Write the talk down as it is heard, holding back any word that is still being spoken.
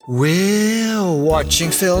We're watching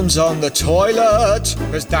films on the toilet,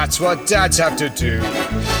 because that's what dads have to do.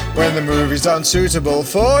 When the movie's unsuitable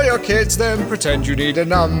for your kids, then pretend you need a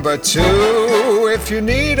number two. If you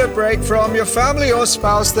need a break from your family or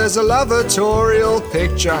spouse, there's a lavatorial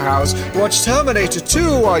picture house. Watch Terminator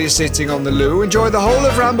 2 while you're sitting on the loo. Enjoy the whole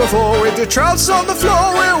of Rambo 4 with your trousers on the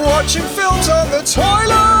floor. We're watching films on the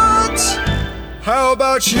toilet. How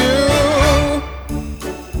about you?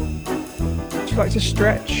 Do you like to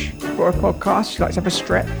stretch for a podcast? Do you like to have a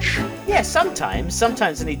stretch? Yeah, sometimes.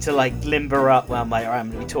 Sometimes I need to limber up while I'm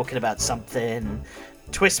going to be talking about something,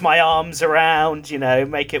 twist my arms around,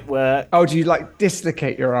 make it work. Oh, do you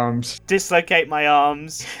dislocate your arms? Dislocate my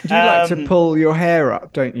arms. Do you like to pull your hair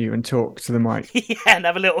up, don't you, and talk to the mic? Yeah, and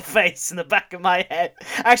have a little face in the back of my head.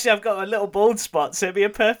 Actually, I've got a little bald spot, so it'd be a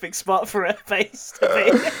perfect spot for a face to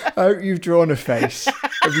be. Oh, you've drawn a face.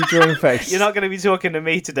 Have you drawn a face? You're not going to be talking to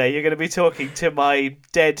me today. You're going to be talking to my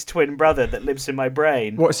dead twin brother that lives in my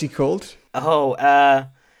brain. What's he called? Oh,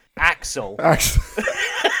 Axel.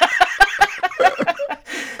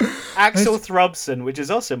 Axel Robson, which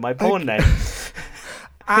is also my porn name.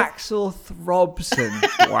 Axel Robson.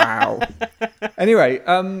 Wow. Anyway,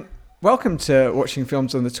 welcome to Watching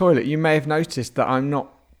Films on the Toilet. You may have noticed that I'm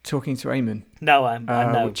not talking to Eamon. No, I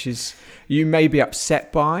know. Which is, you may be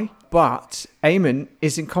upset by, but Eamon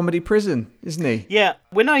is in comedy prison, isn't he? Yeah,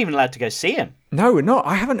 we're not even allowed to go see him. No, we're not.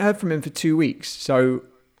 I haven't heard from him for 2 weeks, so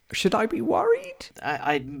should I be worried?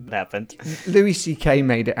 I haven't. Louis C.K.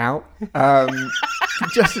 made it out.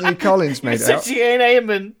 Justin Lee Collins made it out. Associate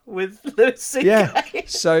Eamon with Louis C.K. Yeah,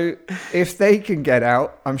 so if they can get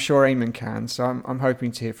out, I'm sure Eamon can, so I'm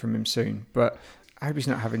hoping to hear from him soon, but I hope he's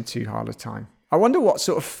not having too hard a time. I wonder what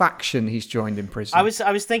sort of faction he's joined in prison. I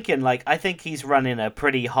was thinking, I think he's running a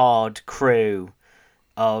pretty hard crew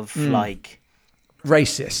of,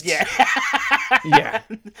 racists. Yeah. Yeah.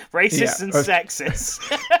 Racists and sexist.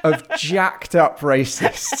 Of jacked up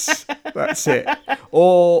racists. That's it.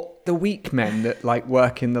 Or the weak men that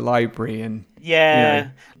work in the library and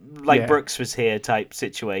Brooks was here type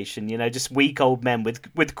situation, just weak old men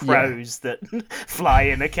with crows that fly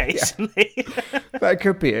in occasionally. Yeah. That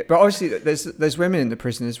could be it. But obviously there's women in the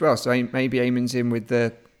prison as well, so maybe Eamon's in with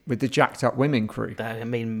the jacked up women crew. I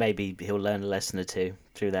mean, maybe he'll learn a lesson or two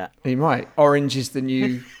through that. He might. Orange is the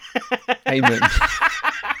new Eamon.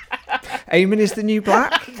 Eamon is the new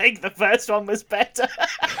black? I think the first one was better.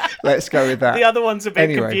 Let's go with that. The other one's a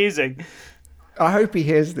bit confusing. I hope he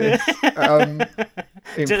hears this in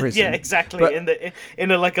prison. Yeah, exactly. But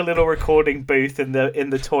in a little recording booth in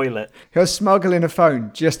the toilet. He'll smuggle in a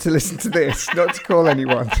phone just to listen to this, not to call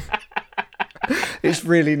anyone. It's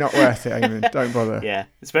really not worth it, Eamon. Don't bother. Yeah,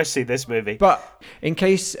 especially this movie. But in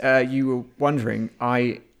case you were wondering,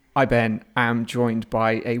 I, Ben, am joined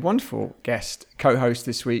by a wonderful guest co-host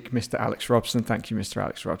this week, Mr. Alex Robson. Thank you, Mr.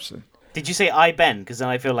 Alex Robson. Did you say I, Ben? Because then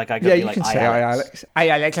I feel like I could be like, you can say I, Alex. I,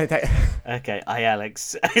 Alex. Okay, I,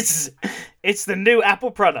 Alex. It's the new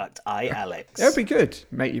Apple product, I, Alex. It would be good.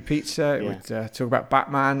 Make your pizza. It would talk about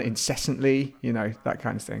Batman incessantly, that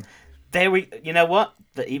kind of thing. You know what?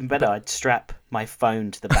 Even better, I'd strap my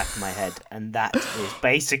phone to the back of my head, and that is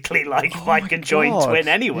basically my conjoined twin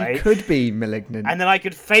anyway. You could be Malignant. And then I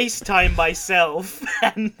could FaceTime myself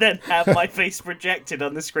and then have my face projected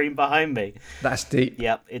on the screen behind me. That's deep.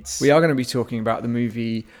 Yep, We are going to be talking about the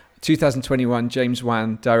movie 2021 James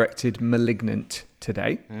Wan directed Malignant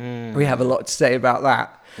today. We have a lot to say about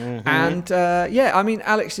that. Mm-hmm. And I mean,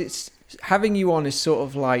 Alex, having you on is sort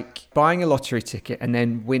of like buying a lottery ticket and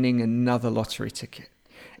then winning another lottery ticket.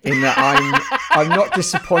 In that I'm not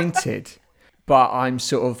disappointed, but I'm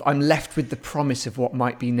left with the promise of what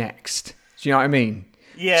might be next. Do you know what I mean?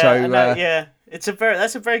 Yeah, so, yeah.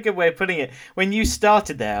 That's a very good way of putting it. When you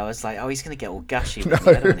started there, I was like, oh, he's going to get all gushy. I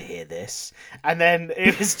don't want to hear this. And then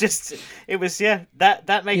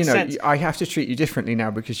that makes sense. I have to treat you differently now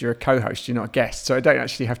because you're a co-host, you're not a guest, so I don't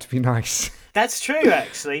actually have to be nice. That's true,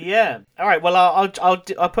 actually. Yeah. All right. Well,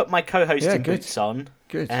 I'll put my co-hosting boots on.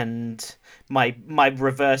 Good. And my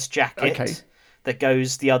reverse jacket that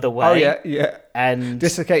goes the other way. Oh yeah. And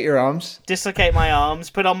dislocate your arms. Dislocate my arms.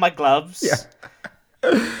 Put on my gloves. Yeah.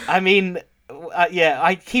 I mean,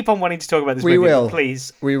 I keep on wanting to talk about this movie. Will.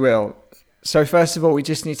 Please. We will. So first of all, we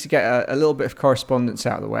just need to get a little bit of correspondence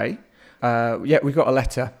out of the way. We got a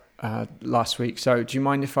letter last week. So do you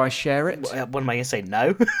mind if I share it? What am I going to say?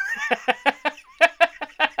 No.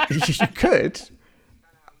 You could.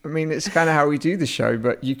 I mean, it's kind of how we do the show,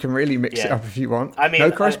 but you can really mix it up if you want. I mean, no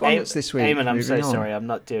correspondence this week. Eamon, I'm so sorry. I'm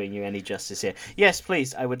not doing you any justice here. Yes,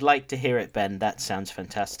 please. I would like to hear it, Ben. That sounds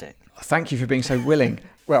fantastic. Thank you for being so willing.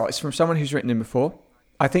 Well, it's from someone who's written in before.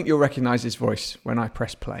 I think you'll recognize his voice when I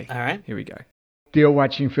press play. All right. Here we go. Still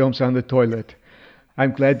watching films on the toilet.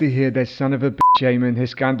 I'm glad to hear that son of a bitch Eamon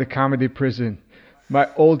has gone to comedy prison. My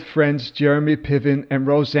old friends Jeremy Piven and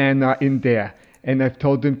Roseanne are in there, and I've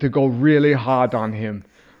told them to go really hard on him,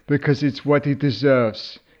 because it's what he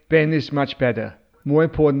deserves. Ben is much better. More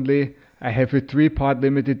importantly, I have a 3-part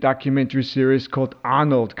limited documentary series called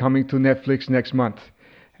Arnold coming to Netflix next month.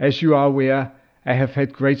 As you are aware, I have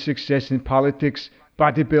had great success in politics,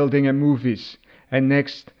 bodybuilding and movies. And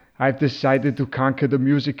next, I've decided to conquer the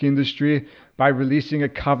music industry by releasing a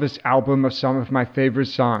covers album of some of my favorite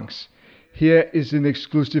songs. Here is an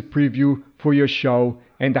exclusive preview for your show,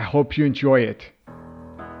 and I hope you enjoy it.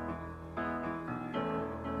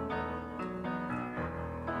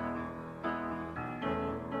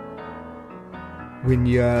 When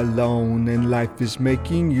you're alone and life is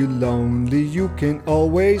making you lonely, you can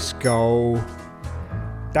always go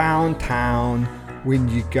downtown. When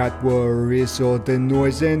you got worries, all the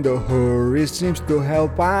noise and the hurry seems to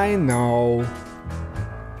help, I know.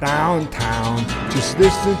 Downtown, just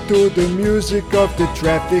listen to the music of the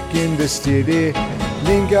traffic in the city.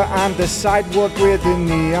 Linger on the sidewalk where the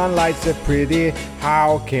neon lights are pretty.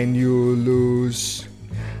 How can you lose?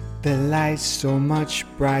 The light's so much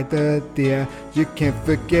brighter there. You can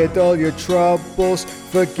forget all your troubles,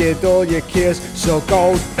 forget all your cares. So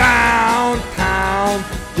go downtown.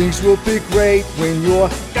 Things will be great when you're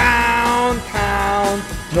downtown.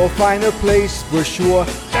 No finer place for sure.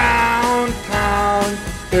 Downtown.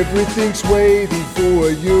 Everything's waiting for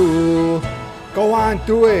you. Go on,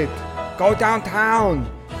 do it. Go downtown.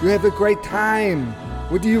 You have a great time.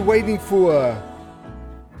 What are you waiting for?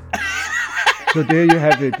 So there you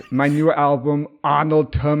have it. My new album,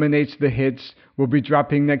 Arnold Terminates the Hits, will be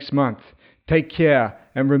dropping next month. Take care,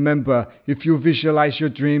 and remember, if you visualize your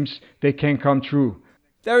dreams, they can come true.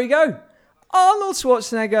 There we go. Arnold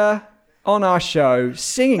Schwarzenegger on our show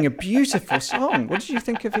singing a beautiful song. What did you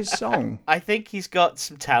think of his song? I think he's got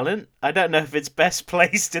some talent. I don't know if it's best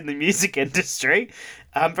placed in the music industry.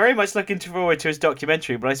 I'm very much looking forward to his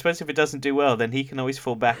documentary, but I suppose if it doesn't do well, then he can always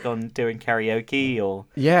fall back on doing karaoke or...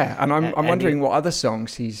 Yeah, and I'm wondering what other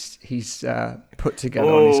songs he's put together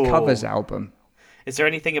on his covers album. Is there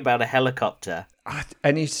anything about a helicopter?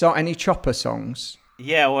 Any Chopper songs?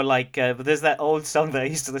 Yeah, or like, there's that old song that I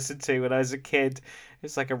used to listen to when I was a kid.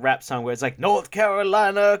 It's like a rap song where it's like, North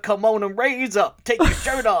Carolina, come on and raise up, take your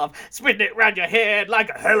shirt off, spin it round your head like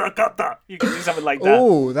a helicopter. You can do something like that.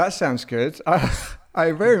 Oh, that sounds good.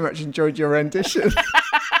 I very much enjoyed your rendition.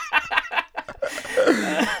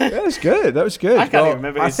 That was good. I can't even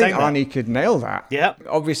remember who sang that. I think Arnie could nail that. Yeah.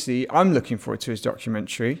 Obviously, I'm looking forward to his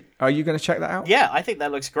documentary. Are you going to check that out? Yeah, I think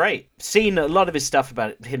that looks great. Seen a lot of his stuff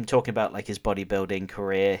about him talking about like his bodybuilding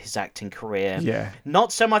career, his acting career. Yeah.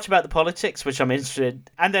 Not so much about the politics, which I'm interested in.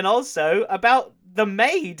 And then also about the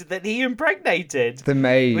maid that he impregnated. The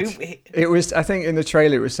maid. It was, I think in the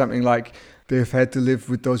trailer, it was something like, they've had to live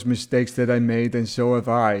with those mistakes that I made, and so have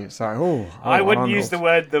I. It's like, I wouldn't Arnold. use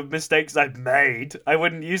the mistakes I've made. I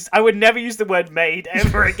would never use the word made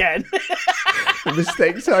ever again. The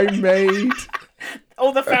mistakes I made.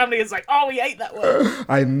 All the family is like, oh, we hate that word.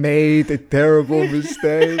 I made a terrible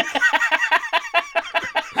mistake.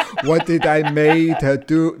 What did I made her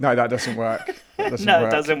do? No, that doesn't work. It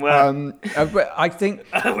doesn't work. But I think...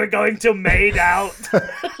 We're going to maid out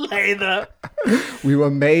later. We were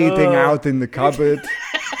maiding out in the cupboard.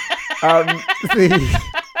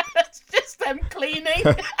 It's just them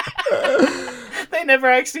cleaning. They never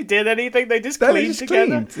actually did anything. They just cleaned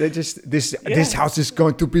together. They just this house is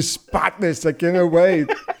going to be spotless. I cannot wait.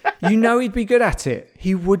 You know he'd be good at it.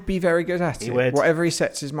 He would be very good at it. Would. Whatever he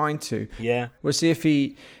sets his mind to. Yeah. We'll see if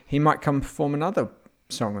he might come perform another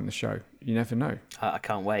song on the show. You never know. I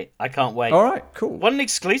can't wait. All right, cool. What an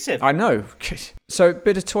exclusive. I know. So, a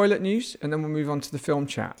bit of toilet news, and then we'll move on to the film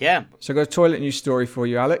chat. Yeah. So, I've got a toilet news story for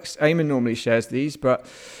you, Alex. Eamon normally shares these, but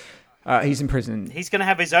he's in prison. He's going to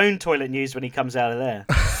have his own toilet news when he comes out of there.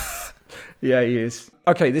 Yeah, he is.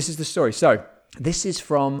 Okay, this is the story. So, this is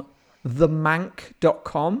from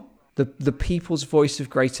themank.com, the People's Voice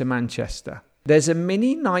of Greater Manchester. There's a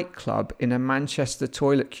mini nightclub in a Manchester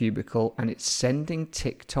toilet cubicle, and it's sending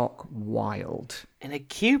TikTok wild. In a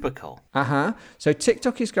cubicle? Uh-huh. So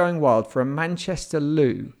TikTok is going wild for a Manchester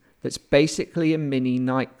loo that's basically a mini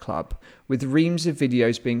nightclub, with reams of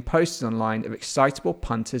videos being posted online of excitable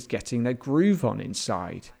punters getting their groove on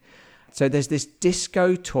inside. So there's this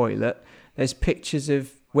disco toilet. There's pictures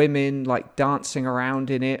of women like dancing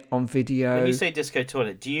around in it on video. When you say disco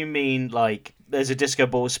toilet, do you mean like there's a disco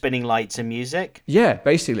ball spinning lights and music? Yeah,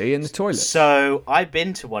 basically in the toilet. So I've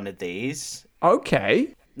been to one of these.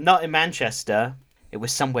 Okay. Not in Manchester, It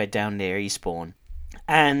was somewhere down near Eastbourne.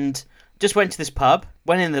 And just went to this pub,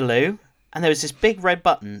 went in the loo, and there was this big red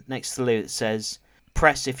button next to the loo that says,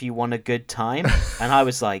 press if you want a good time. And I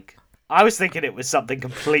was thinking it was something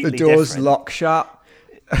completely different. The doors lock shut.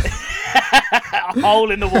 A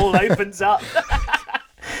hole in the wall opens up.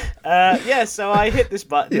 So I hit this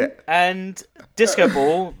button and disco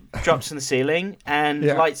ball drops from the ceiling and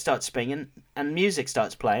lights start spinning and music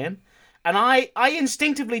starts playing. And I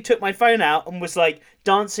instinctively took my phone out and was like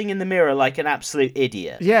dancing in the mirror like an absolute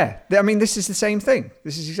idiot. Yeah, I mean, this is the same thing.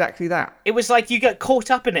 This is exactly that. It was like you get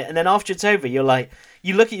caught up in it, and then after it's over, you're like,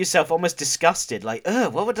 you look at yourself almost disgusted, like,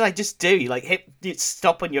 what did I just do? You like hit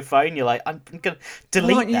stop on your phone. You're like, I'm gonna delete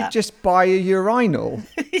that. Why don't you just buy a urinal?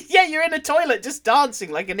 Yeah, you're in a toilet just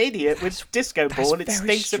dancing like an idiot with disco ball, and it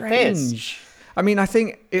stinks of piss. I mean, I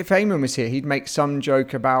think if Eamon was here, he'd make some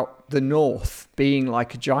joke about the North being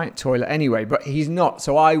like a giant toilet anyway, but he's not,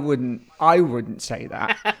 so I wouldn't say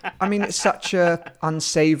that. I mean, it's such a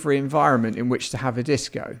unsavory environment in which to have a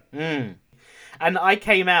disco. And I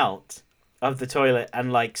came out of the toilet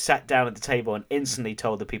and like sat down at the table and instantly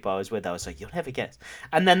told the people I was with, I was like, you'll never guess.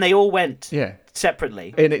 And then they all went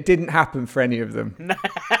separately. And it didn't happen for any of them.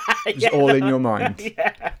 It was all in your mind.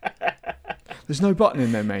 Yeah. There's no button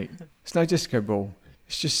in there, mate. There's no disco ball.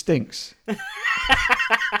 It just stinks.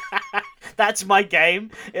 That's my game,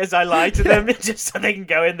 is I lie to them just so they can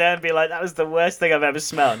go in there and be like, that was the worst thing I've ever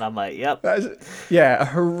smelled. And I'm like, yep. A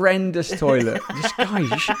horrendous toilet. Just, guys,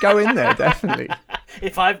 you should go in there, definitely.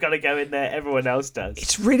 If I've got to go in there, everyone else does.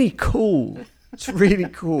 It's really cool. It's really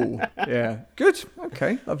cool. Yeah. Good.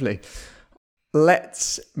 Okay. Lovely.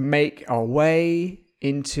 Let's make our way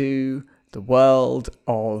into the world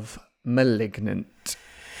of Malignant.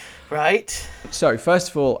 Right. So, first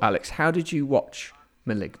of all, Alex, how did you watch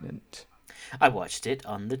Malignant? I watched it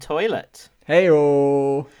on the toilet.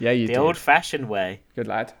 Hey-oh. Yeah, you did. The old-fashioned way. Good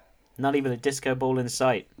lad. Not even a disco ball in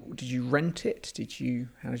sight. Did you rent it?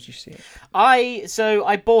 How did you see it?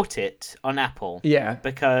 I bought it on Apple. Yeah.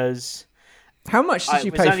 Because... How much did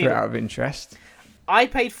you pay for it out of interest? I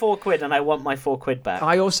paid £4 and I want my £4 back.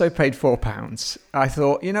 I also paid £4. I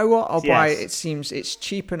thought, you know what? I'll buy it. It seems it's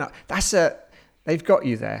cheap enough. They've got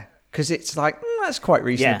you there. Because it's like, that's quite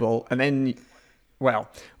reasonable. Yeah. And then... Well,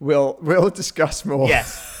 we'll discuss more.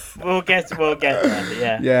 Yes, we'll get there.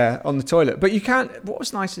 Yeah. Yeah, on the toilet. But you can't. What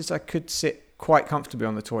was nice is I could sit quite comfortably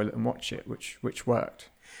on the toilet and watch it, which worked.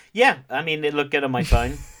 Yeah, I mean it looked good on my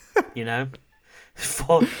phone. You know,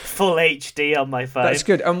 full HD on my phone. That's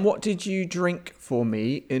good. And what did you drink for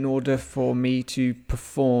me in order for me to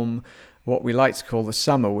perform what we like to call the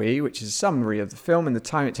summer wee, which is a summary of the film and the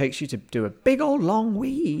time it takes you to do a big old long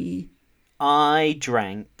wee? I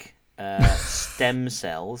drank stem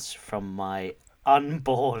cells from my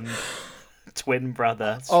unborn twin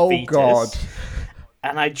brother's fetus. God.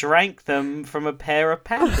 And I drank them from a pair of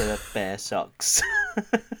panda bear socks.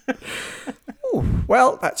 Ooh,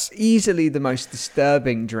 well, that's easily the most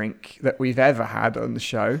disturbing drink that we've ever had on the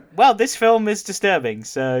show. Well, this film is disturbing,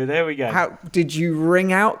 so there we go. How did you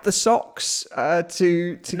wring out the socks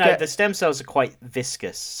to No, get... the stem cells are quite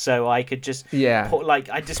viscous, so I could just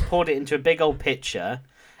I just poured it into a big old pitcher.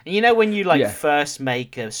 And you know when you first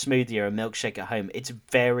make a smoothie or a milkshake at home, it's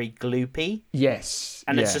very gloopy. Yes.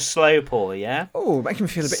 And it's a slow pour, yeah? Oh, making me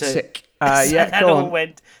feel a bit sick. That all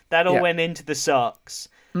went into the socks.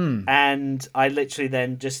 And I literally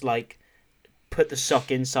then just put the sock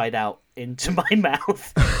inside out into my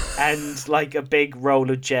mouth and like a big roll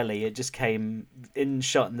of jelly. It just came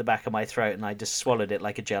shot in the back of my throat and I just swallowed it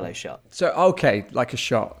like a Jello shot. So, okay, like a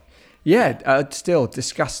shot. Yeah, still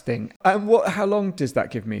disgusting. And how long does that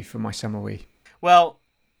give me for my summer wee? Well,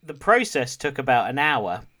 the process took about an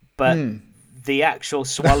hour, but the actual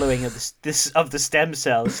swallowing of the stem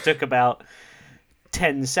cells took about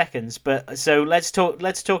 10 seconds. But so let's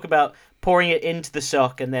talk about pouring it into the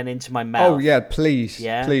sock and then into my mouth. Oh yeah, please.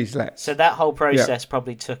 Yeah, please let's. So that whole process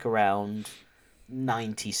probably took around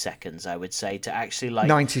 90 seconds, I would say, to actually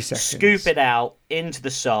 90 seconds. Scoop it out into the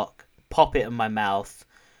sock, pop it in my mouth.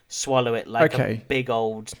 Swallow it like a big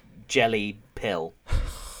old jelly pill.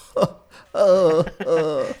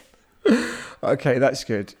 Okay, that's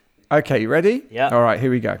good. Okay, you ready? Yeah. All right,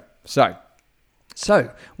 here we go. So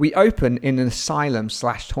we open in an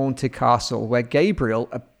asylum/haunted castle where Gabriel,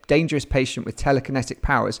 a dangerous patient with telekinetic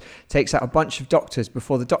powers, takes out a bunch of doctors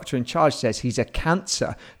before the doctor in charge says he's a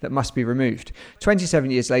cancer that must be removed.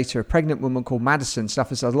 27 years later, a pregnant woman called Madison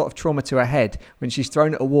suffers a lot of trauma to her head when she's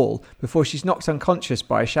thrown at a wall before she's knocked unconscious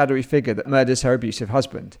by a shadowy figure that murders her abusive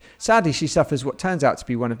husband. Sadly, she suffers what turns out to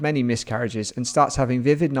be one of many miscarriages and starts having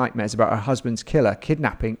vivid nightmares about her husband's killer,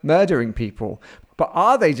 kidnapping, murdering people. But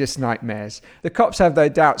are they just nightmares? The cops have their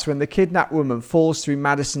doubts when the kidnapped woman falls through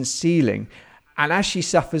Madison's ceiling, and as she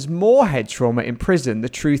suffers more head trauma in prison, the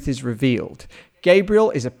truth is revealed. Gabriel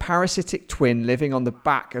is a parasitic twin living on the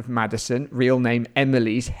back of Madison, real name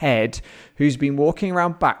Emily's, head, who's been walking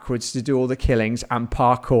around backwards to do all the killings and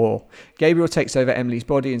parkour. Gabriel takes over Emily's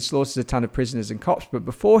body and slaughters a ton of prisoners and cops, but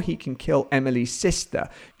before he can kill Emily's sister,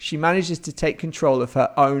 she manages to take control of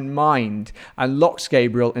her own mind and locks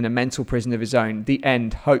Gabriel in a mental prison of his own. The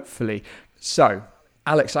end, hopefully. So,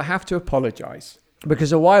 Alex, I have to apologise,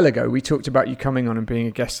 because a while ago we talked about you coming on and being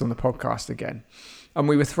a guest on the podcast again. And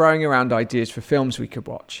we were throwing around ideas for films we could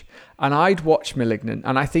watch. And I'd watched Malignant,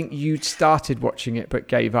 and I think you'd started watching it but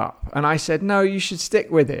gave up. And I said, no, you should stick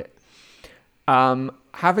with it.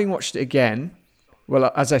 Having watched it again, well,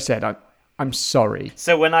 as I said, I'm sorry.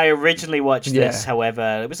 So when I originally watched this,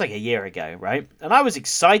 however, it was like a year ago, right? And I was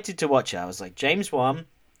excited to watch it. I was like, James Wan,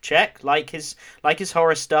 check, like his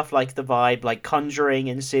horror stuff, like the vibe, like Conjuring,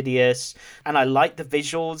 Insidious. And I liked the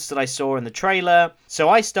visuals that I saw in the trailer. So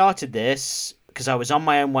I started this because I was on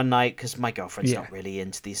my own one night, because my girlfriend's not really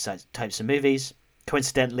into these types of movies.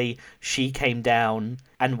 Coincidentally, she came down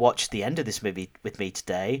and watched the end of this movie with me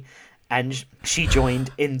today, and she joined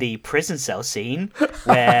in the prison cell scene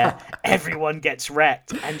where everyone gets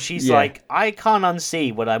wrecked, and she's like, I can't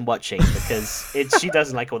unsee what I'm watching, because she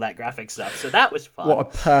doesn't like all that graphic stuff. So that was fun. What a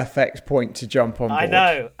perfect point to jump on board. I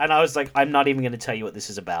know. And I was like, I'm not even going to tell you what this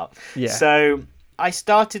is about. Yeah. So I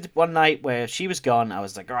started one night where she was gone. I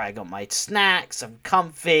was like, all right, I got my snacks. I'm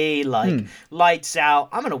comfy, lights out.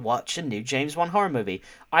 I'm going to watch a new James Wan horror movie.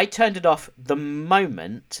 I turned it off the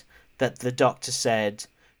moment that the doctor said,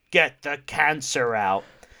 get the cancer out.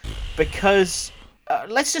 Because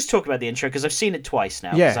let's just talk about the intro, because I've seen it twice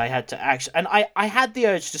now. Because I had to actually, and I had the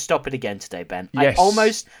urge to stop it again today, Ben. Yes. I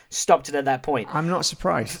almost stopped it at that point. I'm not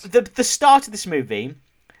surprised. The start of this movie,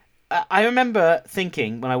 I remember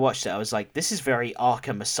thinking when I watched it, I was like, this is very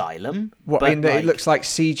Arkham Asylum. What, but in that it looks like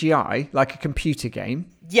CGI, like a computer game?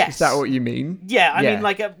 Yes. Is that what you mean? Yeah, I mean,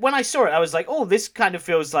 like, when I saw it, I was like, oh, this kind of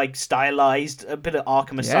feels like stylized, a bit of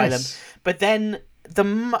Arkham Asylum. But then the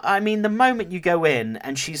moment you go in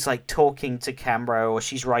and she's like talking to camera, or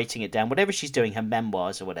she's writing it down, whatever she's doing, her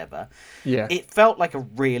memoirs or whatever, it felt like a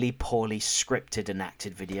really poorly scripted and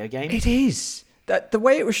acted video game. It is. The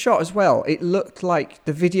way it was shot as well, it looked like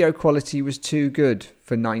the video quality was too good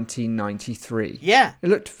for 1993. Yeah. It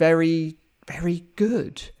looked very, very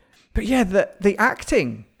good. But yeah, the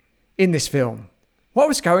acting in this film, what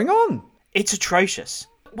was going on? It's atrocious.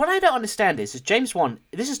 What I don't understand is James Wan,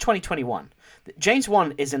 this is 2021. James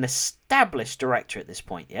Wan is an established director at this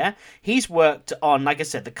point, yeah? He's worked on, like I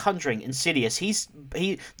said, The Conjuring, Insidious. He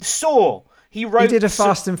Saw. He did a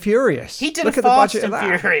Fast and Furious. He did a Fast and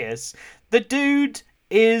Furious. The dude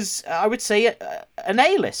is, I would say, an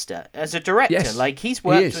A-lister as a director. Yes, like, he's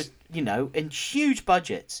worked with, in huge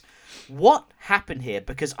budgets. What happened here?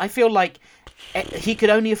 Because I feel like he could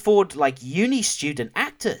only afford, like, uni student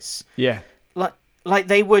actors. Yeah. Like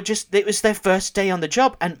they were just, it was their first day on the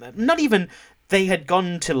job, and not even they had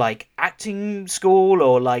gone to, like, acting school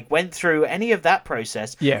or, like, went through any of that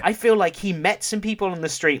process. Yeah. I feel like he met some people on the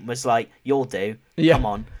street and was like, you'll do. Yeah. Come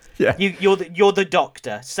on. Yeah. You're the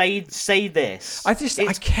doctor. Say this. I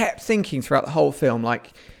kept thinking throughout the whole film,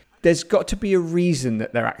 like, there's got to be a reason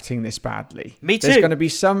that they're acting this badly. Me too. There's going to be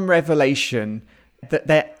some revelation that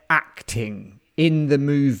they're acting in the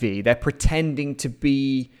movie. They're pretending to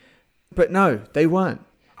be, but no, they weren't.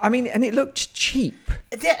 I mean, and it looked cheap.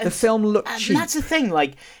 The film looked cheap. That's the thing.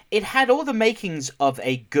 Like, it had all the makings of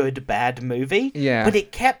a good, bad movie. Yeah. But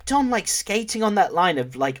it kept on, like, skating on that line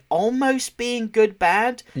of, like, almost being good,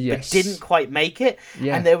 bad, but didn't quite make it.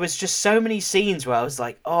 Yeah. And there was just so many scenes where I was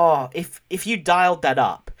like, oh, if you dialed that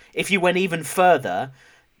up, if you went even further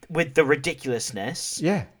with the ridiculousness,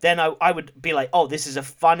 then I would be like, oh, this is a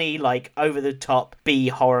funny, like, over-the-top B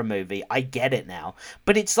horror movie. I get it now.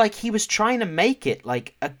 But it's like he was trying to make it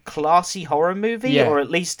like a classy horror movie, or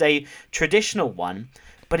at least a traditional one,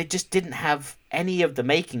 but it just didn't have any of the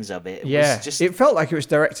makings of it. It felt like it was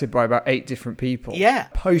directed by about 8 different people. Yeah.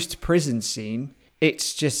 Post-prison scene,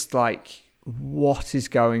 it's just like, what is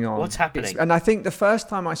going on? What's happening? And I think the first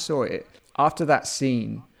time I saw it, after that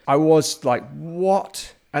scene, I was like,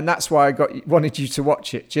 what? And that's why I wanted you to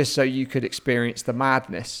watch it, just so you could experience the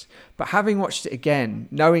madness. But having watched it again,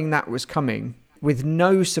 knowing that was coming, with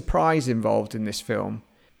no surprise involved in this film,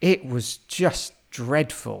 it was just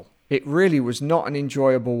dreadful. It really was not an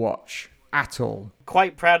enjoyable watch at all.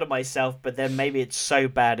 Quite proud of myself, but then maybe it's so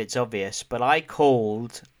bad it's obvious. But I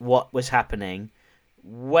called what was happening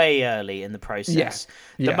way early in the process.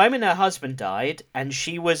 The moment her husband died and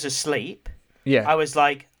she was asleep, Yeah. I was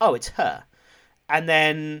like, oh, it's her. And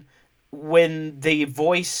then when the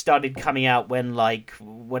voice started coming out, when like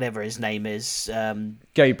whatever his name is,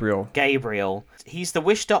 Gabriel, he's the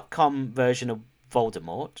Wish.com version of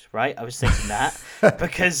Voldemort, right? I was thinking that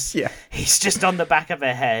because he's just on the back of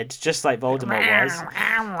her head, just like Voldemort was.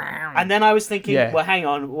 And then I was thinking, well, hang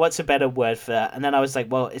on, what's a better word for that? And then I was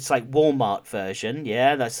like, well, it's like Walmart version,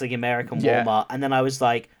 that's the American Walmart. And then I was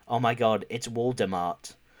like, oh my god, it's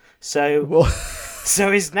VoldeMart.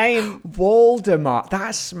 So his name VoldeMart.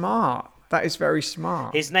 That's smart. That is very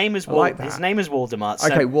smart. His name is His name is VoldeMart. So,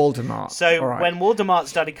 okay, VoldeMart. So when VoldeMart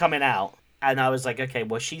started coming out, and I was like, okay,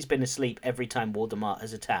 well, she's been asleep every time VoldeMart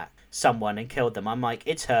has attacked someone and killed them. I'm like,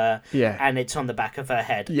 it's her, and it's on the back of her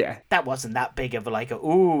head. Yeah, that wasn't that big of a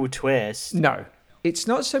ooh twist. No, it's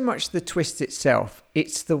not so much the twist itself;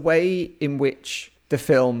 it's the way in which the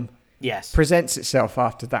film presents itself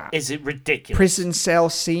after that. Is it ridiculous? Prison cell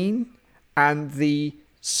scene and the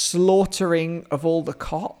slaughtering of all the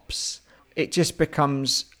cops. It just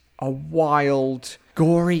becomes a wild,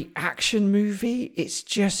 gory action movie. It's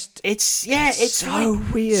so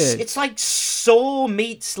weird. It's like Saw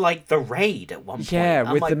meets like The Raid at one point.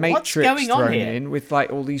 Yeah, with like, the Matrix thrown in, with like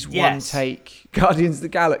all these one-take Guardians of the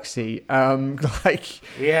Galaxy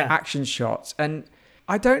action shots. And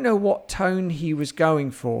I don't know what tone he was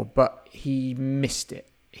going for, but he missed it.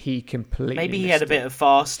 He completely maybe he had a bit of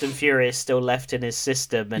Fast and Furious still left in his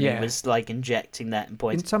system, and he was like injecting that in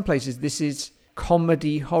points. In some places, this is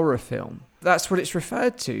comedy horror film. That's what it's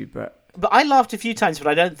referred to, but I laughed a few times, but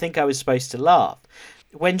I don't think I was supposed to laugh.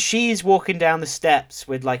 When she's walking down the steps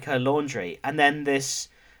with like her laundry, and then this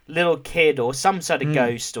little kid or some sort of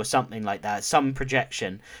ghost or something like that, some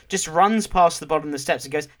projection, just runs past the bottom of the steps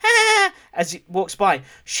and goes, ah, as he walks by.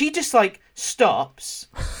 She just like stops,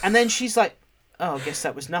 and then she's like, oh, I guess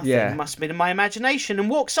that was nothing. It must have been in my imagination, and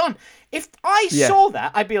walks on. If I saw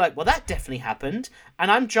that, I'd be like, well, that definitely happened, and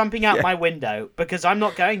I'm jumping out my window because I'm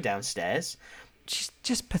not going downstairs. She's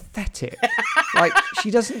just pathetic. Like, she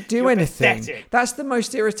doesn't do anything. Pathetic. That's the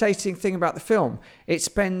most irritating thing about the film. It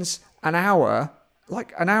spends an hour,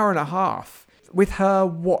 like an hour and a half, with her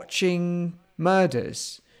watching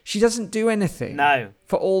murders. She doesn't do anything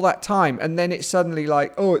for all that time. And then it's suddenly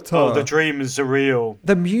like, oh, it's her. Oh, the dream is surreal.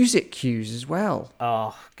 The music cues as well.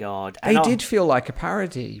 Oh, God. They did feel like a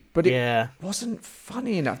parody, but it wasn't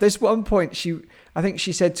funny enough. There's one point I think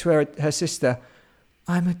she said to her sister,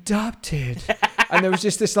 I'm adopted. And there was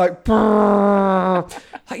just this like,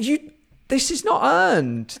 this is not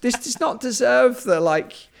earned. This does not deserve the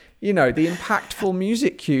like... You know, the impactful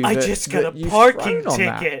music cue. I just got a parking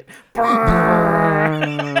ticket.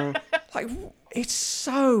 Like, it's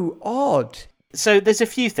so odd. So there's a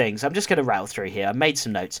few things. I'm just going to rattle through here. I made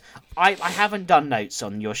some notes. I haven't done notes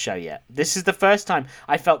on your show yet. This is the first time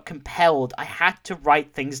I felt compelled. I had to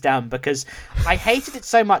write things down because I hated it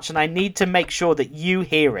so much and I need to make sure that you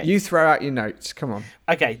hear it. You throw out your notes. Come on.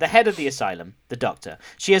 Okay, the head of the asylum, the doctor.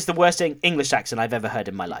 She has the worst English accent I've ever heard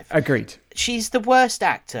in my life. Agreed. She's the worst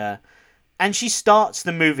actor, and she starts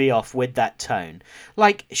the movie off with that tone.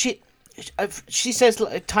 Like, she says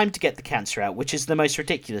time to get the cancer out, which is the most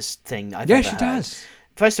ridiculous thing I've ever heard. Yeah, she does.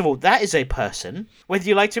 First of all, that is a person, whether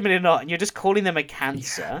you like them or not, and you're just calling them a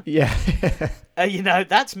cancer. Yeah.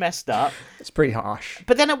 That's messed up. It's pretty harsh.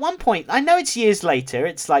 But then at one point, I know it's years later,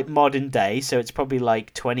 it's like modern day, so it's probably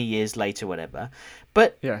like 20 years later, whatever.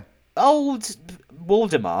 But old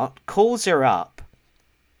Voldemort calls her up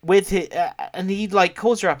and he like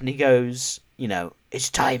calls her up and he goes, it's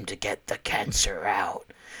time to get the cancer out.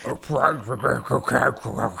 Yeah,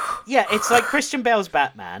 it's like Christian Bale's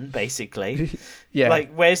Batman, basically. Yeah,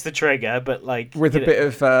 like where's the trigger, but like with a bit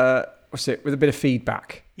of with a bit of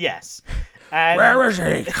feedback. Yes. And... Where is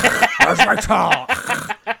he? Where's my car?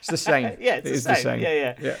 It's the same. Yeah, it's the same.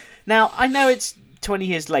 Yeah. Now I know it's 20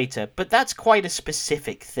 years later, but that's quite a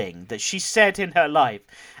specific thing that she said in her life,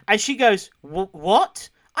 and she goes, "What?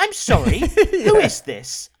 I'm sorry. Who is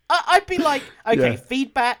this?" I'd be like, okay,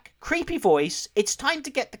 feedback, creepy voice, it's time to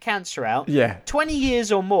get the cancer out. Yeah. 20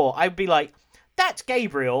 years or more, I'd be like, that's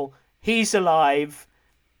Gabriel, he's alive,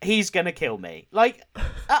 he's going to kill me. Like,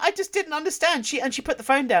 I just didn't understand. She put the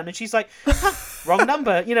phone down and she's like, wrong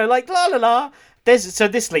number, like, la la la. So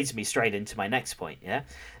this leads me straight into my next point, yeah?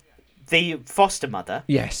 The foster mother.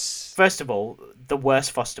 Yes. First of all, the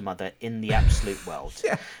worst foster mother in the absolute world.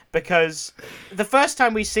 Yeah. Because the first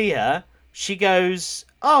time we see her, she goes,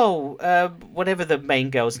 whatever the main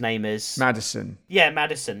girl's name is. Madison. Yeah,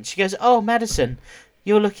 Madison. She goes, oh, Madison,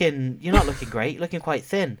 you're not looking great. You're looking quite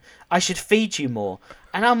thin. I should feed you more.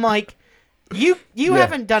 And I'm like, you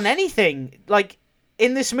haven't done anything. Like,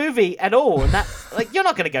 in this movie at all. And that, like, you're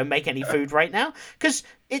not going to go make any food right now. Because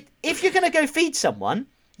if you're going to go feed someone,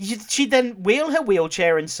 she'd then wheel her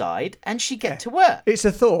wheelchair inside and she'd get to work. It's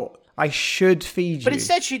a thought. I should feed you. But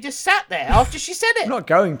instead, she just sat there after she said it. I'm not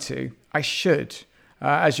going to. I should.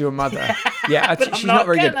 As your mother. Yeah, she's not not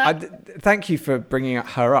very gonna. good. Thank you for bringing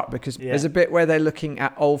her up, because there's a bit where they're looking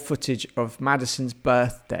at old footage of Madison's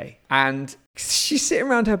birthday. And she's sitting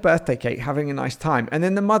around her birthday cake having a nice time. And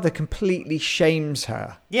then the mother completely shames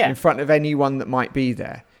her in front of anyone that might be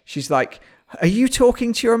there. She's like, are you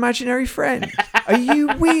talking to your imaginary friend? Are you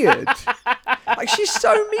weird? Like, she's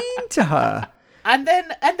so mean to her. And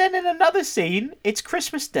then in another scene, it's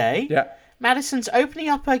Christmas Day. Yeah. Madison's opening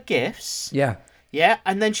up her gifts. Yeah. Yeah,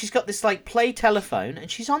 and then she's got this, like, play telephone,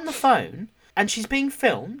 and she's on the phone, and she's being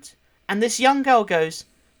filmed, and this young girl goes,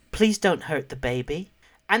 please don't hurt the baby.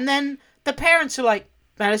 And then the parents are like,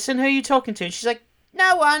 Madison, who are you talking to? And she's like,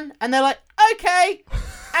 no one. And they're like, okay.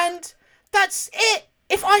 And that's it.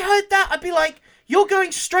 If I heard that, I'd be like, you're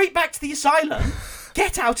going straight back to the asylum.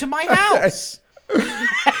 Get out of my house.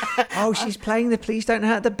 Oh, she's playing the please don't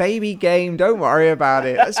hurt the baby game. Don't worry about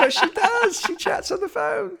it. That's what she does. She chats on the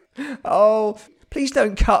phone. Oh, please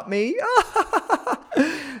don't cut me.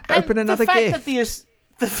 Open another gift.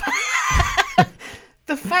 The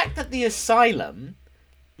fact that the asylum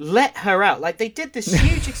let her out, like, they did this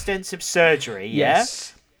huge extensive surgery,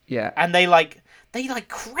 Yes. Yeah. and they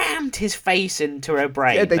crammed his face into her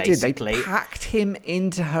brain. Yeah, they basically. did. They packed him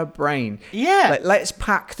into her brain. Yeah. Like, let's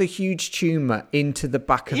pack the huge tumour into the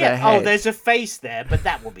back of her Yeah. head. Oh, there's a face there, but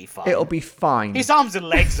that will be fine. It'll be fine. His arms and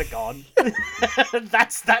legs are gone.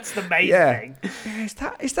 That's the main thing.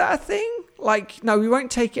 Yeah, is that a thing? Like, no, we won't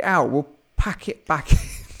take it out. We'll pack it back in.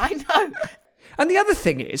 I know. And the other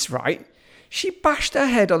thing is, right, she bashed her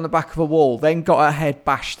head on the back of a wall, then got her head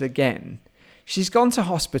bashed again. She's gone to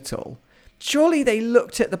hospital. Surely they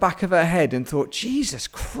looked at the back of her head and thought, Jesus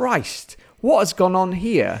Christ, what has gone on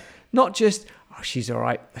here? Not just, oh, she's all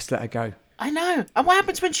right, let's let her go. I know. And what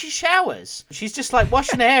happens when she showers? She's just like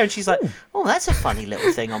washing her hair and she's like, oh, that's a funny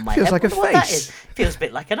little thing on my Feels head. like a Wonder what that face. is. Feels a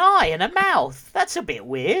bit like an eye and a mouth. That's a bit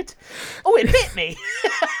weird. Oh, it bit me.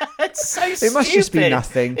 It's so stupid. It must just be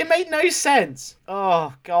nothing. It made no sense.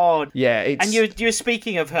 Oh, God. Yeah, it's... And you were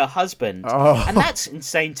speaking of her husband. Oh. And that's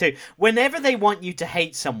insane too. Whenever they want you to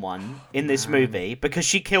hate someone in this movie, because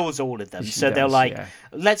she kills all of them, She so they're does, like, yeah.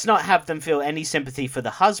 let's not have them feel any sympathy for the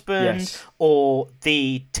husband Yes. or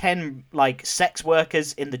the 10 like sex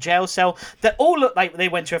workers in the jail cell that all look like they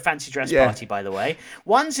went to a fancy dress party, by the way.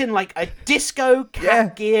 One's in like a disco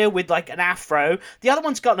cat gear with like an afro. The other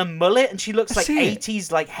one's got a mullet and she looks like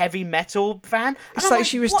 80s like heavy metal fan. It's like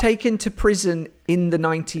she was taken to prison in the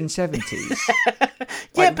 1970s.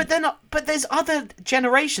 Yeah, but there's other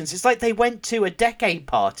generations. It's like they went to a decade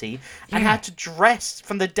party and had to dress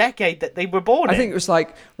from the decade that they were born in. I think it was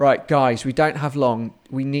like, right, guys, we don't have long.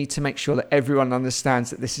 We need to make sure that everyone understands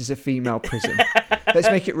that this is a female prison. Let's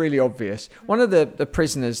make it really obvious. One of the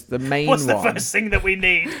prisoners, the main What's the one... first thing that we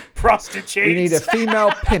need? Prostitutes. We need a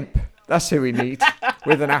female pimp. That's who we need,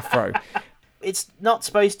 with an afro. It's not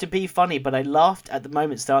supposed to be funny, but I laughed at the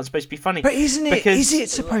moments that aren't supposed to be funny. But isn't it? Is it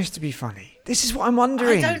supposed to be funny? This is what I'm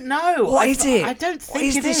wondering. I don't know. What is it? I don't think what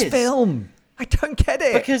is it this is. film? I don't get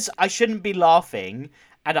it. Because I shouldn't be laughing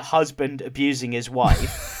at a husband abusing his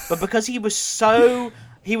wife, but because he was so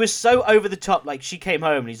over the top. Like, she came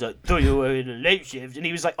home and he's like, "Thought you were in a late shift," and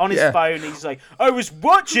he was like on his phone. And he's like, "I was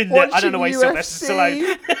watching I don't know why Sylvester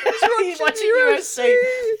Stallone. He's watching UFC.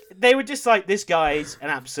 They were just like, this guy's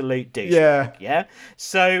an absolute douchebag. Yeah.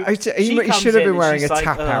 So he should have been wearing a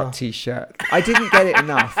tap-out T-shirt. I didn't get it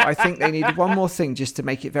enough. I think they needed one more thing just to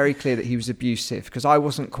make it very clear that he was abusive, because I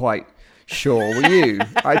wasn't quite sure. Were you?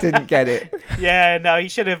 I didn't get it. Yeah, no, he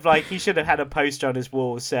should have had a poster on his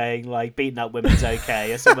wall saying like beating up women's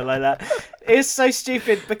okay or something like that. It's so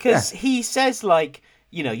stupid because he says like,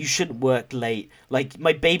 you know, you shouldn't work late. Like,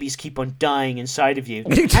 my babies keep on dying inside of you.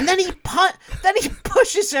 And then he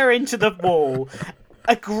pushes her into the wall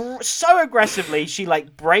so aggressively. She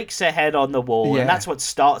like breaks her head on the wall, and that's what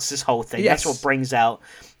starts this whole thing. That's what brings out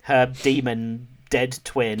her demon dead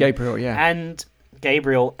twin, Gabriel.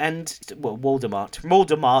 Gabriel and Voldemort,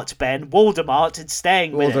 Ben. Voldemort, it's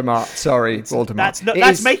staying with Voldemort, sorry, Voldemort.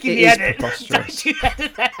 That's making the edit. Preposterous. Don't you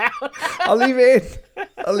edit that out? I'll leave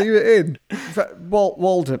it in.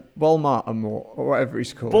 Walmart or whatever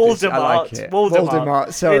he's called. Voldemort. I like it.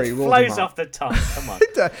 Voldemort. Sorry, it Voldemort. flows off the tongue. Come on.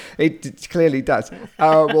 It clearly does.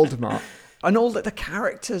 Voldemort. And all that the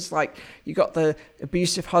characters, like, you got the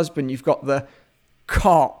abusive husband, you've got the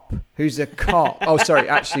cop who's a cop. Oh, sorry.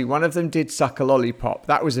 Actually, one of them did suck a lollipop.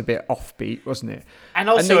 That was a bit offbeat, wasn't it? And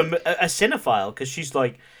also a cinephile, because she's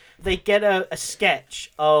like, they get a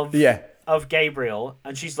sketch of Gabriel,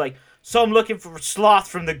 and she's like, so I'm looking for Sloth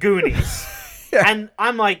from the Goonies. Yeah. And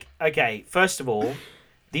I'm like, okay, first of all,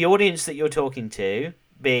 the audience that you're talking to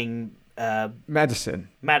being Madison.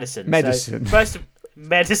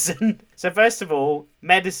 So first of all,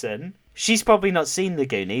 Madison, she's probably not seen the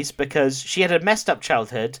Goonies because she had a messed up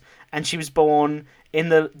childhood and she was born in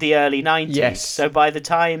the early 90s. Yes. So by the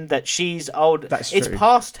time that she's old, it's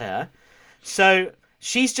past her. So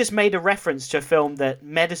she's just made a reference to a film that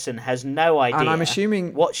Madison has no idea. And I'm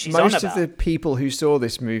assuming what she's on about. Most of the people who saw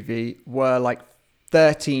this movie were like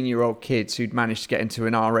 13-year-old kids who'd managed to get into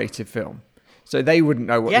an R-rated film. So they wouldn't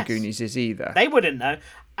know what the Goonies is either. They wouldn't know.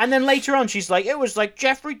 And then later on, she's like, it was like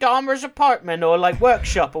Jeffrey Dahmer's apartment or like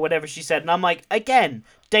workshop or whatever she said. And I'm like, again,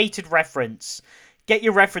 dated reference. Get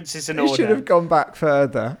your references in order. You should have gone back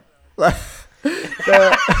further.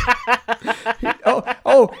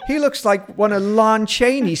 He looks like one of Lon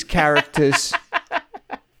Chaney's characters.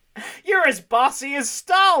 You're as bossy as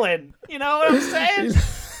Stalin. You know what I'm saying?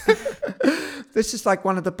 This is like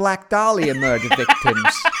one of the Black Dahlia murder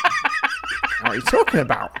victims. What are you talking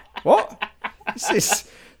about? What? This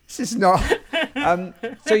is not.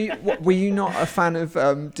 Were you not a fan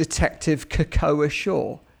of Detective Cocoa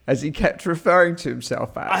Shaw, as he kept referring to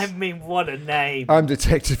himself as? I mean, what a name! I'm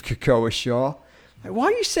Detective Cocoa Shaw. Like, why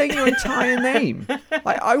are you saying your entire name?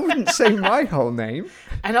 Like, I wouldn't say my whole name.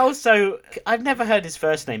 And also, I've never heard his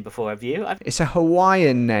first name before. Have you? It's a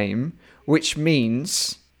Hawaiian name, which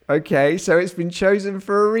means. Okay, so it's been chosen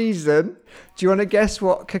for a reason. Do you want to guess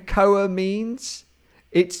what Cocoa means?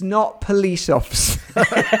 It's not police officer,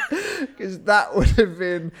 because that would have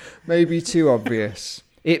been maybe too obvious.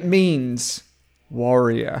 It means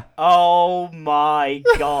warrior. Oh my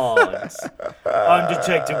God. I'm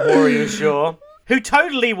Detective Warrior Shaw, who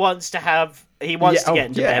totally wants to get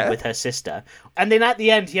into bed with her sister. And then at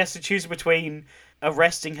the end, he has to choose between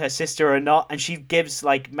arresting her sister or not, and she gives,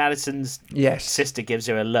 like, Madison's sister gives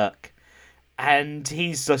her a look. And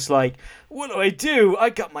he's just like, what do?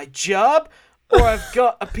 I got my job, or I've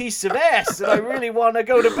got a piece of ass that I really want to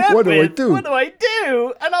go to bed with. What do I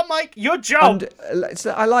do? And I'm like, your job. And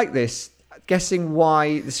so I like this, guessing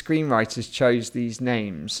why the screenwriters chose these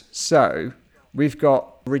names. So, we've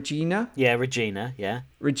got Regina. Yeah, Regina, yeah.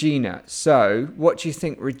 Regina. So, what do you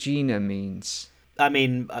think Regina means? I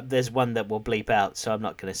mean, there's one that will bleep out, so I'm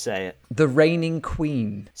not going to say it. The reigning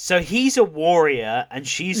queen. So he's a warrior, and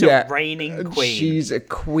she's a reigning queen. She's a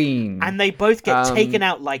queen. And they both get taken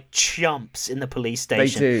out like chumps in the police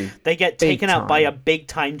station. They do. They get taken out by a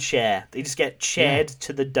big-time chair. They just get chaired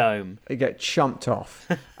to the dome. They get chumped off.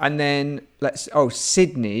 And then,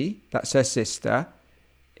 Sydney, that's her sister,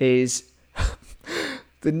 is...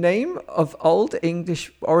 the name of Old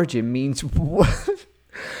English origin means...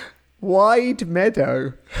 Wide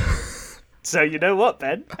meadow. So you know what,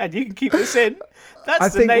 Ben? And you can keep this in.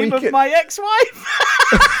 That's the name of my ex-wife.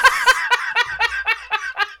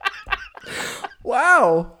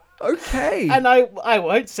 Wow. Okay. And I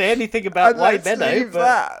won't say anything about Wide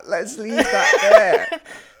Meadow. Let's leave that there.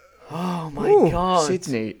 Oh my God.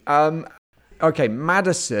 Sydney. Okay,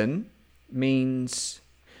 Madison means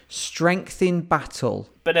strength in battle.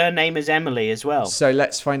 But her name is Emily as well. So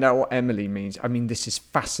let's find out what Emily means. I mean, this is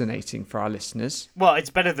fascinating for our listeners. Well,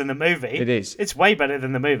 it's better than the movie. It is. It's way better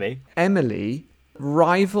than the movie. Emily,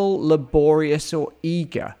 rival, laborious, or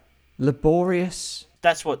eager? Laborious?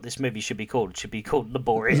 That's what this movie should be called. It should be called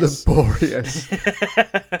Laborious. Laborious.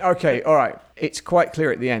 Okay, all right. It's quite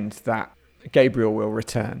clear at the end that Gabriel will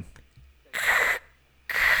return.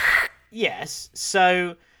 Yes,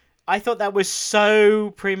 so... I thought that was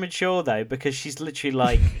so premature, though, because she's literally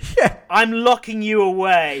like, I'm locking you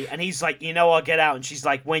away. And he's like, I'll get out. And she's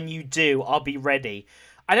like, when you do, I'll be ready.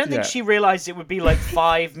 I don't think she realised it would be like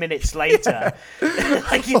 5 minutes later.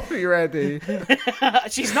 I'll be ready.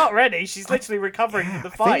 She's not ready. She's literally recovering from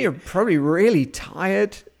the fight. I think you're probably really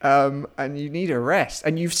tired and you need a rest.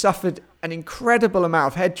 And you've suffered an incredible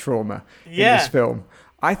amount of head trauma in this film.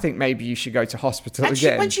 I think maybe you should go to hospital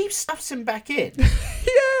again. When she stuffs him back in.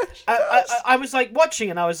 I was like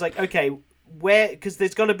watching and I was like, okay, where? Because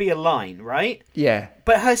there's got to be a line, right? Yeah.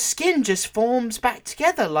 But her skin just forms back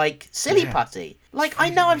together like silly putty. Like, I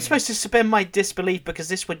know I'm supposed to suspend my disbelief because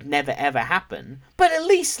this would never ever happen. But at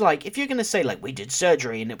least, like, if you're going to say, like, we did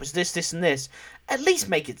surgery and it was this, this, and this, at least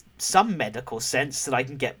make it some medical sense that I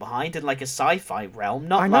can get behind in, like, a sci-fi realm.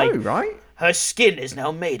 Not right? Her skin is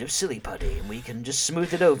now made of silly putty and we can just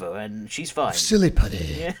smooth it over and she's fine. Silly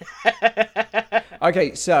putty. Yeah.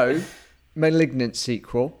 Okay, so Malignant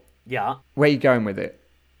sequel. Yeah. Where are you going with it?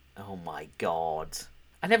 Oh my god.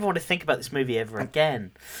 I never want to think about this movie ever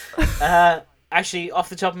again. Actually, off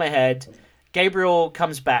the top of my head, Gabriel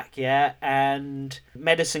comes back, yeah, and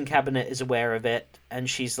Medicine Cabinet is aware of it, and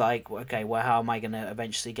she's like, okay, well, how am I going to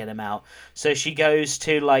eventually get him out? So she goes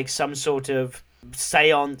to, like, some sort of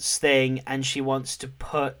seance thing, and she wants to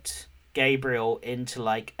put Gabriel into,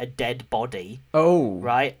 like, a dead body. Oh.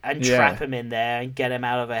 Right? And trap him in there and get him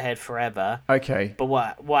out of her head forever. Okay. But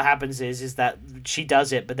what happens is that she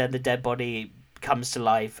does it, but then the dead body comes to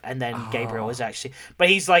life, and then Gabriel is actually, but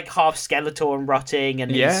he's like half skeletal and rotting, and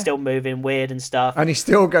he's still moving weird and stuff, and he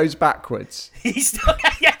still goes backwards. He's still,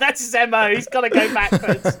 that's his MO. He's got to go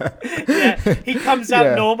backwards. He comes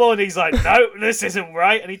out normal, and he's like, no, this isn't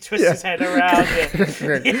right, and he twists his head around.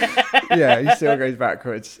 He still goes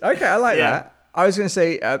backwards. Okay, I like that. I was going to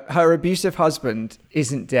say her abusive husband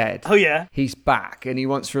isn't dead. Oh yeah, he's back, and he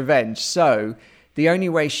wants revenge. So the only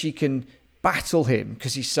way she can battle him,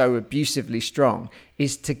 because he's so abusively strong,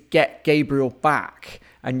 is to get Gabriel back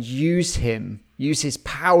and use his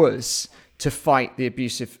powers to fight the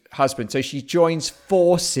abusive husband. So she joins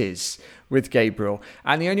forces with Gabriel,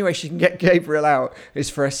 and the only way she can get Gabriel out is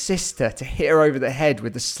for her sister to hit her over the head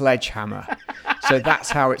with a sledgehammer. So that's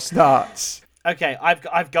how it starts. Okay,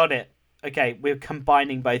 I've got it. Okay, we're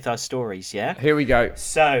combining both our stories, yeah? Here we go.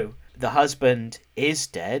 So the husband is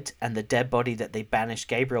dead, and the dead body that they banished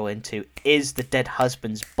Gabriel into is the dead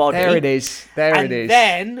husband's body. There it is. And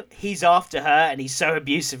then he's after her, and he's so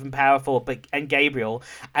abusive and powerful, and Gabriel,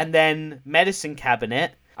 and then Medicine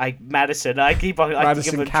Cabinet. Madison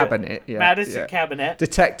Cabinet.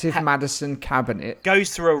 Detective Madison Cabinet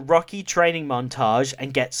goes through a rocky training montage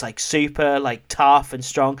and gets like super like tough and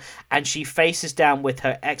strong, and she faces down with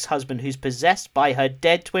her ex-husband who's possessed by her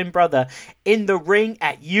dead twin brother in the ring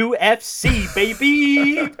at UFC,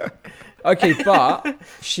 baby. Okay, but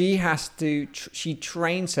she has to. She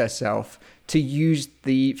trains herself to use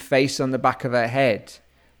the face on the back of her head,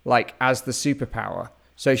 like as the superpower.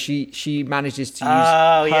 So she manages to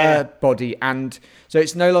use her body, and so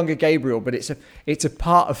it's no longer Gabriel, but it's a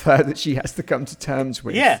part of her that she has to come to terms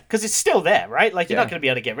with. Yeah, because it's still there, right? Like you're not going to be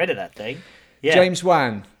able to get rid of that thing. Yeah. James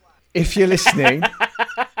Wan, if you're listening,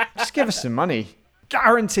 just give us some money.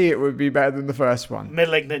 Guarantee it would be better than the first one.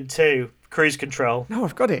 Malignant 2, Cruise Control. No,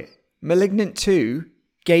 I've got it. Malignant 2,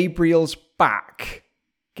 Gabriel's back.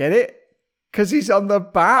 Get it? Because he's on the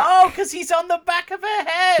back. Oh, because he's on the back of her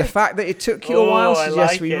head. The fact that it took you a while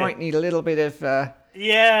suggests we might need a little bit of...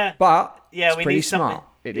 But it's pretty smart.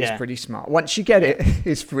 It is pretty smart. Once you get it,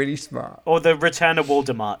 it's pretty smart. Or the Return of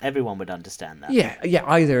VoldeMart. Everyone would understand that. Yeah,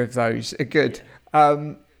 either of those are good.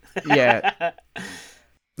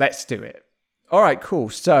 Let's do it. All right, cool.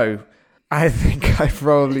 So I think I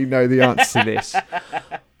probably know the answer to this.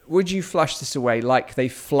 Would you flush this away like they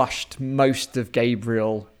flushed most of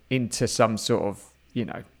Gabriel into some sort of,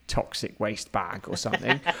 toxic waste bag or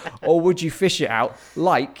something? Or would you fish it out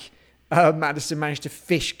like Madison managed to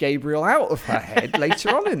fish Gabriel out of her head later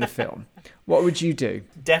on in the film? What would you do?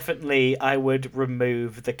 Definitely, I would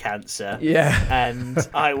remove the cancer. Yeah. And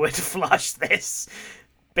I would flush this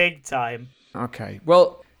big time. Okay.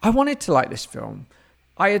 Well, I wanted to like this film.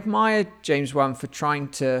 I admired James Wan for trying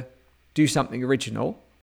to do something original,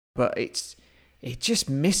 but it just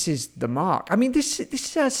misses the mark. I mean, this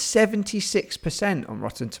has 76% on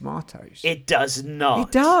Rotten Tomatoes. It does not.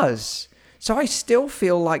 It does. So I still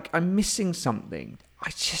feel like I'm missing something. I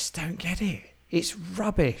just don't get it. It's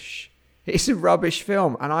rubbish. It's a rubbish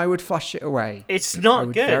film, and I would flush it away. It's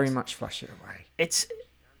not good. I would very much flush it away.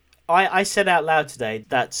 I said out loud today,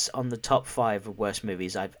 that's on the top 5 of worst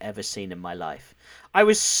movies I've ever seen in my life. I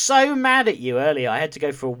was so mad at you earlier, I had to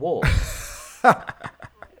go for a walk.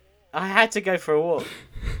 I had to go for a walk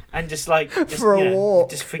and just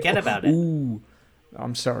forget about it. Ooh,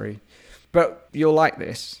 I'm sorry. But you'll like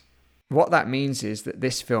this. What that means is that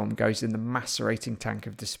this film goes in the macerating tank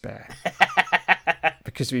of despair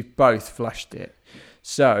because we've both flushed it.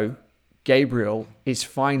 So Gabriel is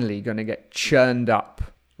finally going to get churned up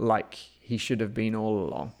like he should have been all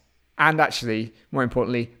along. And actually, more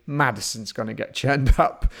importantly, Madison's going to get churned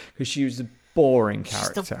up because she was boring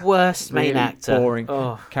character. She's the worst main actor. Boring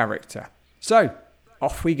character. So,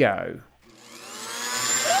 off we go.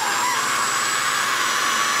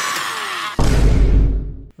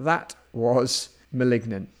 That was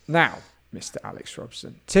Malignant. Now, Mr. Alex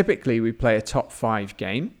Robson, typically we play a top 5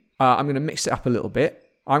 game. I'm going to mix it up a little bit.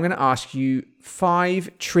 I'm going to ask you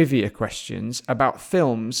 5 trivia questions about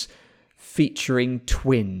films featuring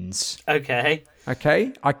twins. Okay.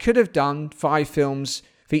 I could have done 5 films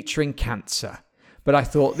featuring cancer, but I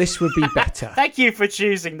thought this would be better. Thank you for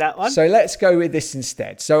choosing that one. So let's go with this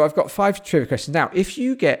instead. So I've got 5 trivia questions. Now, if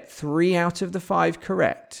you get 3 out of the 5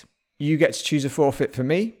 correct, you get to choose a forfeit for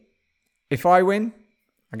me. If I win,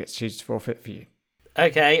 I get to choose a forfeit for you.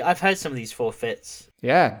 Okay, I've heard some of these forfeits.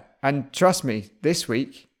 Yeah, and trust me, this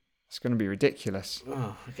week, it's going to be ridiculous.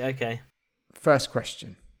 Oh, okay. First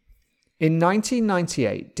question. In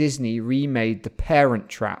 1998, Disney remade The Parent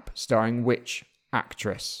Trap, starring which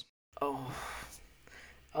actress?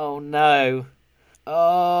 Oh no.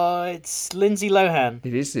 Oh, it's Lindsay Lohan.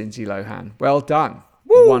 It is Lindsay Lohan. Well done.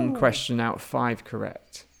 Woo! 1 question out of 5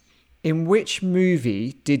 correct. In which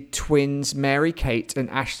movie did twins Mary-Kate and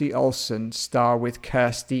Ashley Olsen star with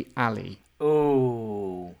Kirstie Alley?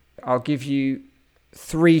 Ooh. I'll give you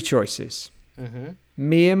 3 choices. Mm-hmm.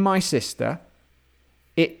 Me and My Sister,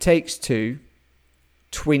 It Takes Two,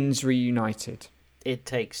 Twins Reunited. It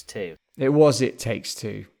Takes Two. It was It Takes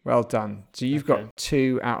Two. Well done. So you've got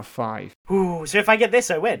 2 out of 5. Ooh, so if I get this,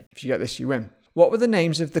 I win. If you get this, you win. What were the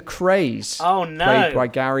names of the Krays? Oh, no. Played by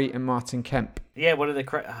Gary and Martin Kemp. Yeah, what are the...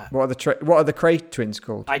 What are the Kray twins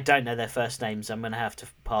called? I don't know their first names. I'm going to have to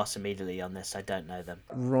pass immediately on this. I don't know them.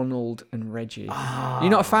 Ronald and Reggie. Oh.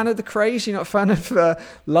 You're not a fan of the Krays? You're not a fan of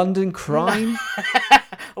London Crime?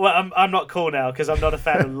 Well, I'm not cool now because I'm not a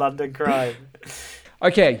fan of London Crime.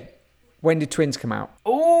 Okay. When did Twins come out?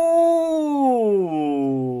 Ooh.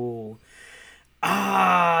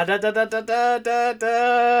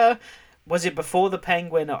 Was it before The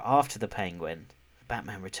Penguin or after The Penguin?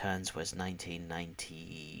 Batman Returns was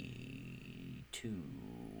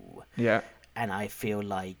 1992. Yeah. And I feel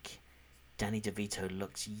like Danny DeVito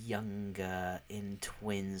looks younger in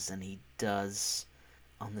Twins than he does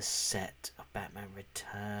on the set of Batman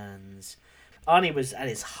Returns. Arnie was at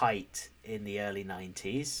his height in the early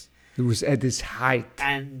 90s. It was at his height.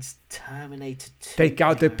 And Terminator 2. Take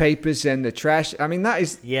out the papers and the trash. I mean, that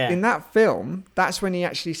is... Yeah. In that film, that's when he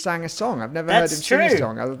actually sang a song. I've never heard him sing a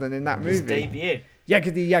song other than in that movie. His debut.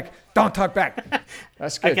 Yakety yak, don't talk back.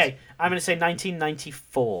 That's good. Okay, I'm going to say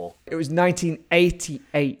 1994. It was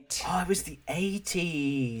 1988. Oh, it was the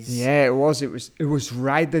 80s. Yeah, it was. It was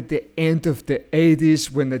right at the end of the 80s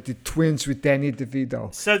when they did Twins with Danny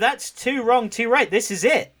DeVito. So that's 2 wrong, 2 right. This is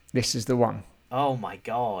it. This is the one. Oh my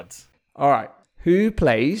God. All right. Who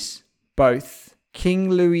plays both King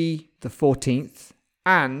Louis XIV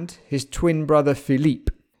and his twin brother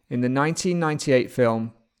Philippe in the 1998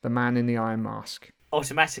 film The Man in the Iron Mask?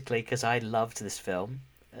 Automatically, because I loved this film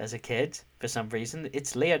as a kid, for some reason,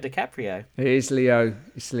 it's Leo DiCaprio. It is Leo.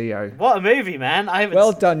 It's Leo. What a movie, man.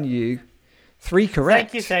 Well done, you. 3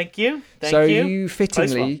 correct. Thank you. So you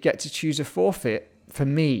fittingly get to choose a forfeit for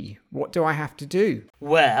me. What do I have to do?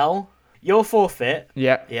 Well, your forfeit.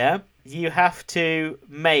 Yeah. Yeah. You have to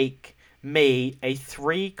make me a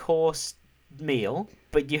 3-course meal,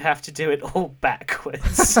 but you have to do it all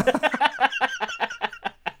backwards.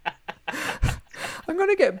 I'm going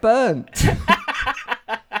to get burnt.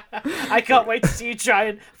 I can't wait to see you try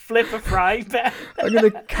and flip a frying pan. I'm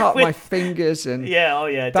going to cut my fingers and... Yeah,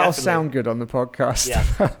 That'll definitely. sound good on the podcast.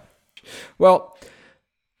 Yeah. Well,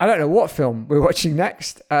 I don't know what film we're watching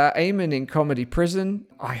next. Eamon in comedy prison.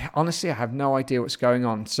 I have no idea what's going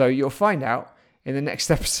on. So you'll find out in the next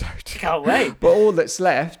episode. Can't wait. But all that's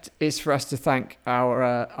left is for us to thank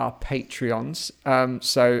our Patreons.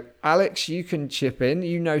 So Alex, you can chip in.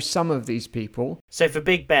 You know some of these people. So for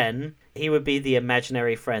Big Ben, he would be the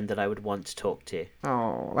imaginary friend that I would want to talk to.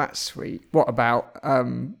 Oh, that's sweet. What about...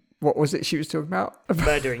 what was it she was talking about?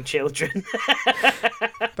 Murdering children.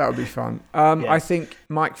 That would be fun. Yeah. I think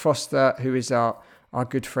Mike Foster, who is our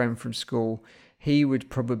good friend from school, he would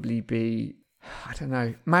probably be, I don't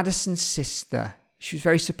know, Madison's sister. She was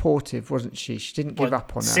very supportive, wasn't she? She didn't give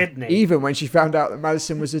up on her. Sydney. Even when she found out that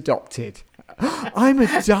Madison was adopted. I'm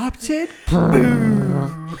adopted?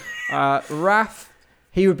 Raph,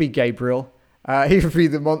 he would be Gabriel. He would be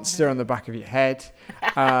the monster on the back of your head.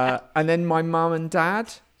 And then my mum and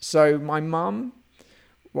dad. So my mum,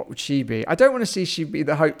 what would she be? I don't want to see she'd be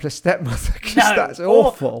the hopeless stepmother because that's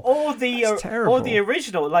awful. Or the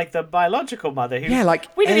original, like the biological mother. Who, yeah, like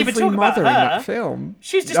we didn't every even talk mother about her in that film.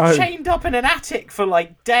 She's just chained up in an attic for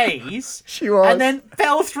like days. She was. And then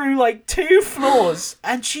fell through like 2 floors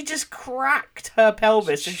and she just cracked her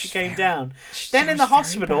pelvis and she came down. Then in the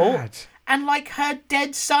hospital, and like her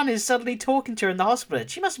dead son is suddenly talking to her in the hospital.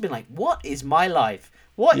 She must have been like, what is my life?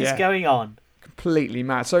 What is going on? Completely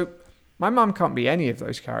mad. So My mum can't be any of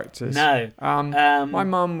those characters. No. My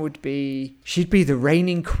mum she'd be the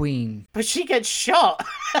reigning queen. But she gets shot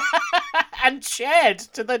and chaired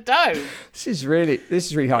to the dome. This is really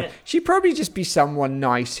hard. Yeah. She'd probably just be someone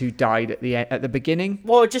nice who died at the beginning.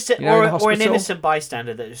 Well, just in the or an hospital. innocent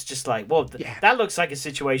bystander that was just like, well, that looks like a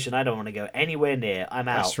situation I don't want to go anywhere near. I'm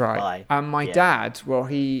out. That's right. Bye. And my dad, well,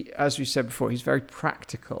 as we said before, he's very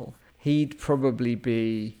practical. He'd probably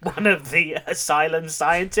be one of the asylum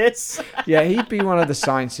scientists. Yeah, he'd be one of the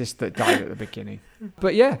scientists that died at the beginning.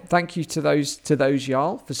 But yeah, thank you to those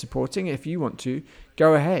y'all for supporting. If you want to,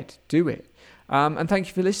 go ahead, do it. And thank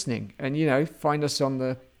you for listening. And find us on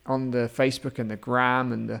the Facebook and the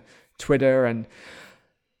Gram and the Twitter. And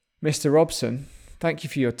Mr. Robson, thank you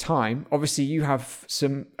for your time. Obviously, you have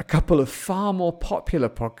a couple of far more popular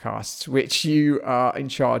podcasts which you are in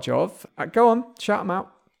charge of. Go on, shout them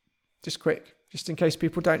out. Just quick, just in case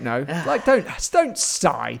people don't know. Don't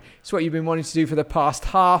sigh. It's what you've been wanting to do for the past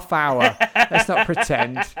half hour. Let's not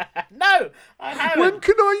pretend. No, I haven't. When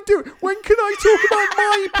can I do it? When can I talk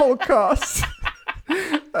about my podcast?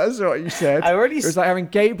 That's what you said. It was like having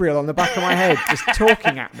Gabriel on the back of my head, just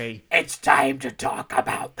talking at me. It's time to talk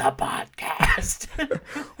about the podcast.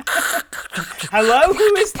 Hello,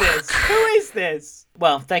 who is this? Who is this?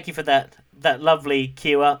 Well, thank you for that lovely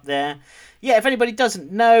cue up there. Yeah, if anybody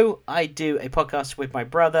doesn't know, I do a podcast with my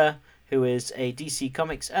brother, who is a DC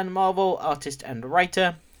Comics and Marvel artist and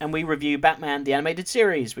writer, and we review Batman the Animated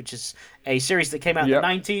Series, which is a series that came out in the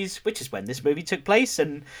 90s, which is when this movie took place,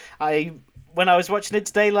 and when I was watching it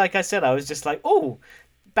today, like I said, I was just like, oh,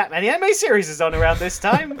 Batman the Anime Series is on around this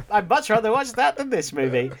time. I'd much rather watch that than this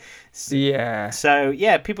movie. Yeah. So,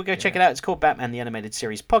 yeah, people go check it out. It's called Batman the Animated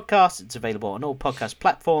Series Podcast. It's available on all podcast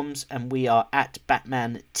platforms, and we are at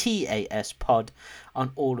Batman TAS Pod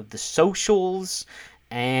on all of the socials.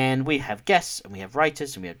 And we have guests, and we have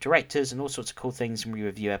writers, and we have directors, and all sorts of cool things, and we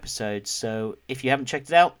review episodes. So, if you haven't checked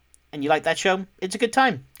it out, and you like that show, it's a good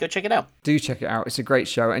time. Go check it out. Do check it out. It's a great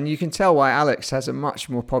show. And you can tell why Alex has a much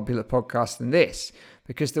more popular podcast than this,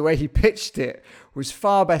 because the way he pitched it was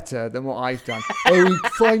far better than what I've done.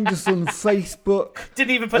 Find us on Facebook.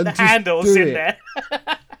 Didn't even put the handles in there.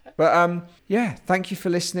 But yeah, thank you for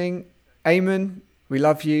listening. Eamon, we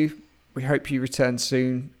love you. We hope you return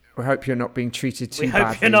soon. We hope you're not being treated too badly. We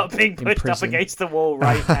hope you're not being pushed up against the wall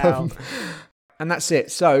right now. And that's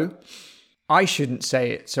it. So I shouldn't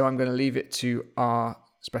say it, so I'm going to leave it to our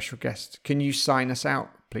special guest. Can you sign us out,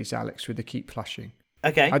 please, Alex, with the keep flushing?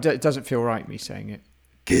 Okay. It doesn't feel right, me saying it.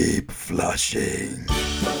 Keep flushing.